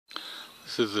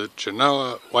This is a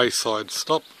Genoa Wayside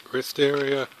stop rest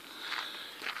area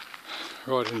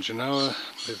right in Genoa.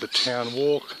 There's a town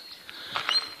walk.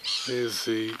 There's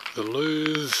the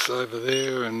loos over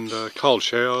there and cold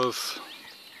showers.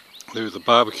 There's a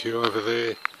barbecue over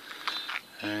there,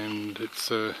 and it's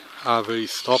a RV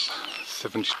stop,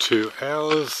 72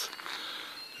 hours.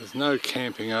 There's no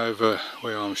camping over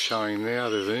where I'm showing now.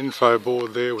 There's an info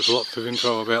board there with lots of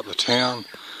info about the town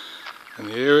and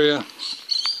the area.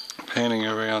 Panning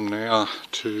around now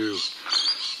to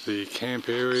the camp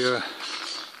area.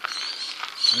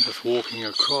 I'm just walking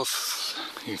across.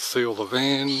 You can see all the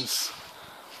vans.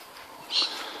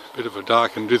 Bit of a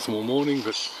dark and dismal morning,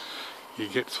 but you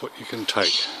get what you can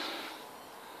take.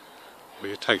 Or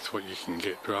you take what you can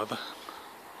get, rather.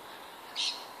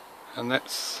 And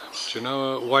that's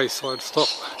Genoa Wayside Stop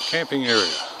camping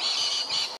area.